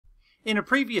In a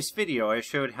previous video, I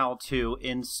showed how to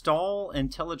install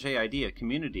IntelliJ IDEA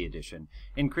Community Edition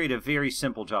and create a very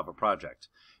simple Java project.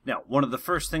 Now, one of the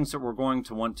first things that we're going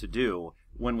to want to do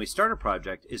when we start a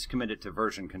project is commit it to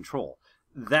version control.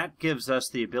 That gives us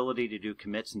the ability to do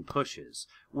commits and pushes,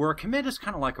 where a commit is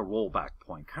kind of like a rollback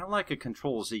point, kind of like a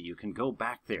Control-Z. You can go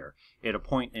back there at a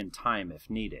point in time if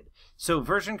needed. So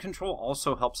version control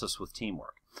also helps us with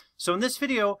teamwork. So in this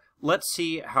video, let's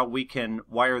see how we can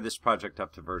wire this project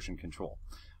up to version control.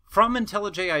 From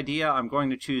IntelliJ IDEA, I'm going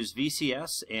to choose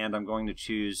VCS, and I'm going to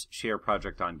choose Share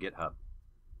Project on GitHub.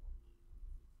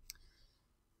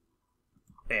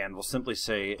 And we'll simply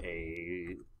say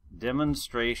a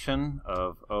demonstration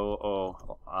of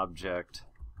OO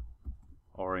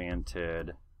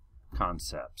object-oriented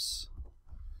concepts.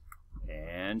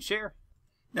 And share.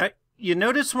 Now, you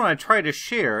notice when I try to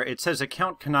share, it says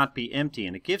account cannot be empty,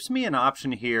 and it gives me an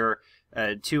option here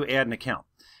to add an account.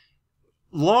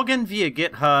 Log in via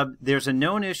GitHub. There's a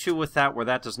known issue with that where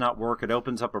that does not work. It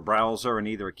opens up a browser and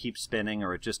either it keeps spinning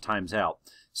or it just times out.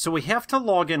 So we have to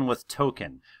log in with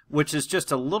token, which is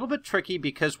just a little bit tricky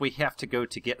because we have to go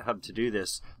to GitHub to do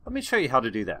this. Let me show you how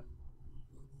to do that.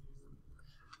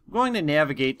 I'm going to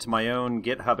navigate to my own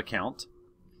GitHub account.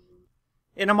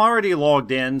 And I'm already logged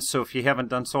in, so if you haven't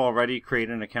done so already, create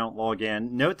an account, log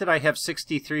in. Note that I have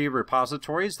 63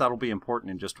 repositories. That'll be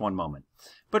important in just one moment.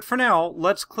 But for now,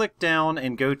 let's click down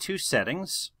and go to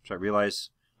Settings, which I realize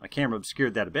my camera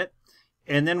obscured that a bit.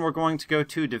 And then we're going to go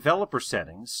to Developer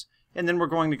Settings. And then we're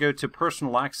going to go to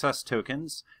Personal Access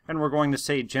Tokens. And we're going to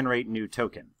say Generate New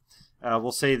Token.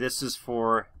 We'll say this is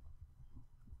for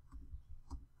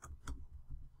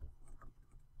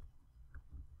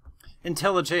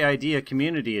IntelliJ IDEA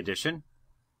Community Edition.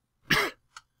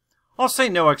 I'll say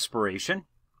no expiration.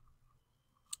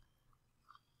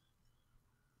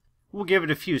 We'll give it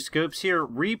a few scopes here.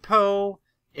 Repo,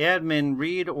 admin,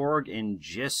 read, org, and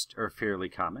gist are fairly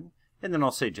common. And then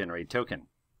I'll say generate token.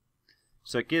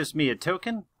 So it gives me a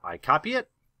token. I copy it.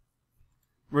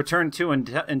 Return to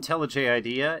IntelliJ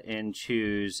IDEA and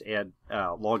choose add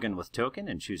login with token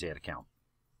and choose add account.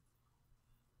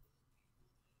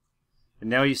 And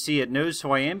now you see it knows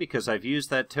who I am because I've used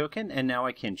that token, and now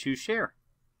I can choose share.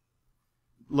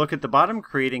 Look at the bottom,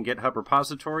 creating GitHub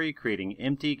repository, creating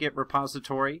empty Git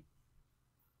repository,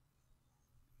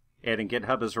 adding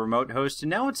GitHub as a remote host,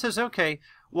 and now it says, okay,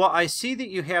 well, I see that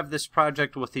you have this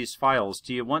project with these files.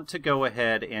 Do you want to go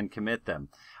ahead and commit them?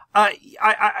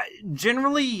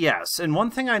 Generally, yes. And one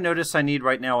thing I notice I need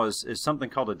right now is something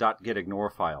called a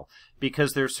 .gitignore file,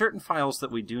 because there are certain files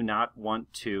that we do not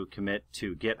want to commit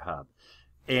to GitHub.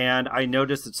 And I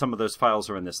noticed that some of those files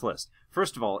are in this list.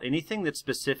 First of all, anything that's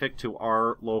specific to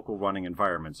our local running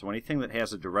environment, so anything that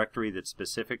has a directory that's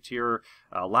specific to your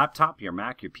laptop, your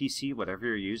Mac, your PC, whatever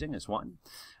you're using is one.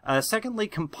 Secondly,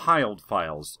 compiled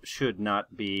files should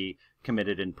not be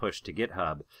committed and pushed to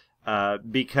GitHub.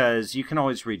 Because you can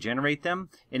always regenerate them,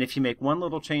 and if you make one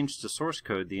little change to source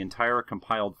code, the entire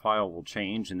compiled file will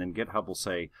change, and then GitHub will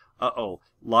say, uh-oh,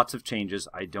 lots of changes,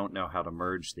 I don't know how to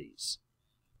merge these.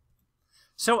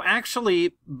 So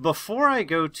actually, before I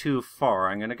go too far,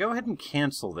 I'm going to go ahead and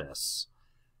cancel this.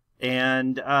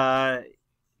 And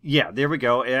yeah, there we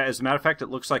go. As a matter of fact, it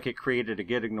looks like it created a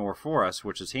gitignore for us,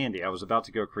 which is handy. I was about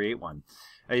to go create one.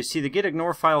 You see the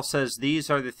gitignore file says these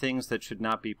are the things that should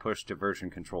not be pushed to version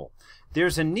control.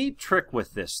 There's a neat trick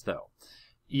with this, though.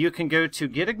 You can go to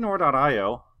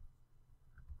gitignore.io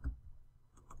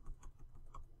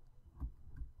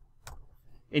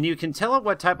and you can tell it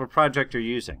what type of project you're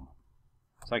using.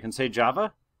 So I can say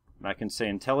Java, and I can say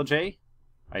IntelliJ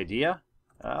IDEA.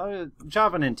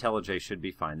 Java and IntelliJ should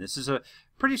be fine. This is a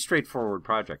pretty straightforward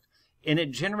project. And it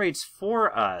generates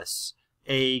for us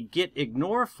a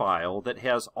gitignore file that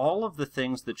has all of the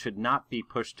things that should not be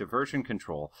pushed to version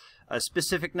control,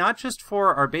 specific not just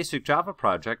for our basic Java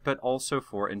project, but also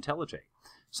for IntelliJ.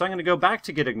 So I'm going to go back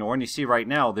to gitignore, and you see right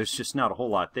now there's just not a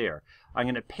whole lot there. I'm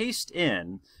going to paste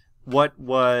in what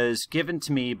was given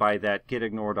to me by that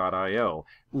gitignore.io.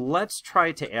 Let's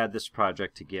try to add this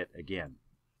project to Git again.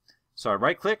 So I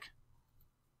right-click,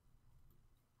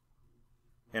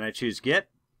 and I choose Git,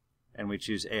 and we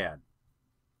choose Add.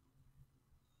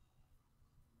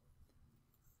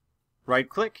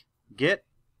 Right-click, Git,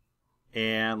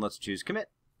 and let's choose Commit,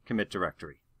 Commit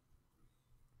Directory.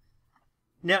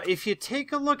 Now, if you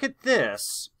take a look at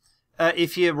this,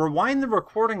 if you rewind the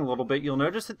recording a little bit, you'll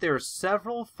notice that there are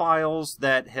several files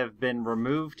that have been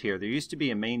removed here. There used to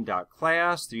be a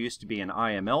main.class, there used to be an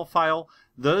IML file.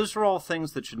 Those are all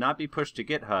things that should not be pushed to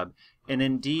GitHub. and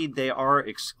indeed they are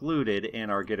excluded in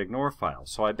our gitignore file.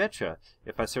 So I bet you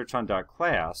if I search on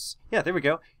 .class, yeah, there we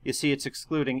go. You see it's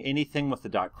excluding anything with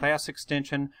the .class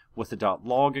extension, with the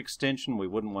 .log extension. We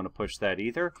wouldn't want to push that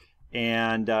either.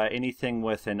 And anything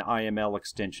with an IML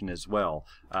extension as well,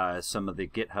 some of the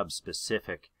GitHub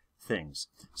specific things.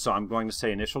 So I'm going to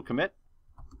say initial commit,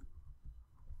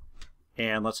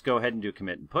 and let's go ahead and do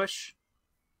commit and push.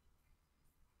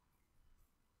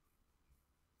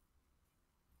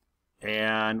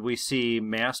 And we see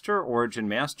master, origin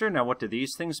master. Now what do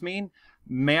these things mean?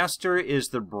 Master is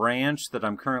the branch that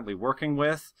I'm currently working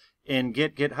with. In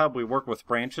GitHub, we work with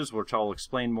branches, which I'll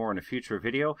explain more in a future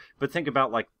video, but think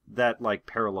about like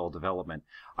parallel development.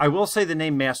 I will say the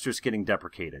name master is getting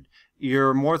deprecated.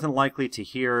 You're more than likely to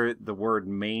hear the word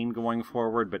main going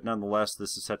forward, but nonetheless,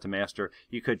 this is set to master.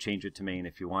 You could change it to main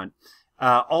if you want.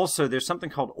 Also, there's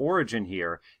something called origin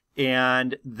here,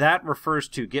 and that refers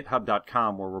to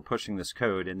github.com, where we're pushing this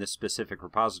code in this specific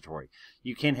repository.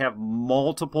 You can have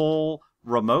multiple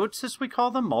remotes, as we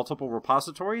call them, multiple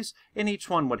repositories, and each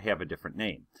one would have a different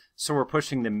name. So we're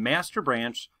pushing the master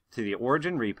branch to the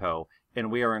origin repo,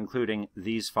 and we are including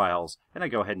these files, and I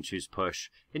go ahead and choose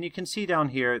push, and you can see down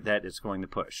here that it's going to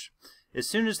push. As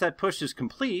soon as that push is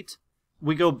complete,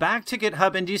 we go back to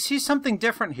GitHub, and do you see something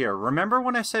different here? Remember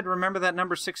when I said remember that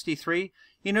number 63?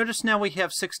 You notice now we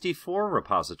have 64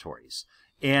 repositories.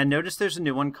 And notice there's a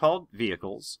new one called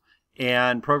vehicles,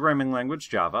 and programming language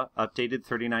Java, updated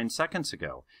 39 seconds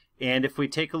ago. And if we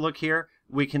take a look here,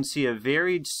 we can see a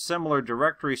very similar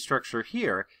directory structure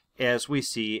here as we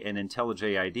see in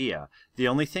IntelliJ IDEA. The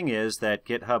only thing is that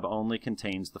GitHub only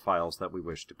contains the files that we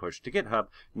wish to push to GitHub,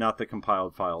 not the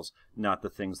compiled files, not the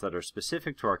things that are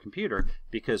specific to our computer,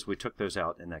 because we took those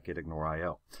out in that gitignore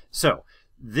IO. So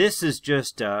this is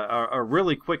just a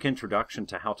really quick introduction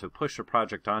to how to push a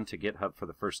project onto GitHub for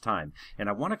the first time. And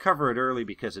I want to cover it early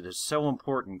because it is so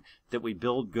important that we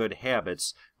build good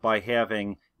habits by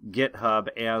having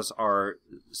GitHub as our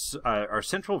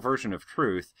central version of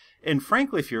truth. And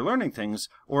frankly, if you're learning things,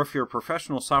 or if you're a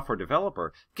professional software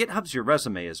developer, GitHub's your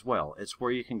resume as well. It's where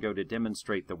you can go to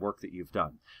demonstrate the work that you've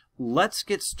done. Let's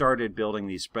get started building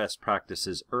these best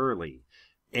practices early,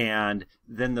 and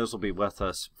then those will be with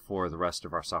us for the rest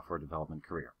of our software development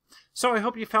career. So I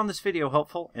hope you found this video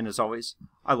helpful, and as always,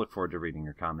 I look forward to reading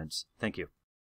your comments. Thank you.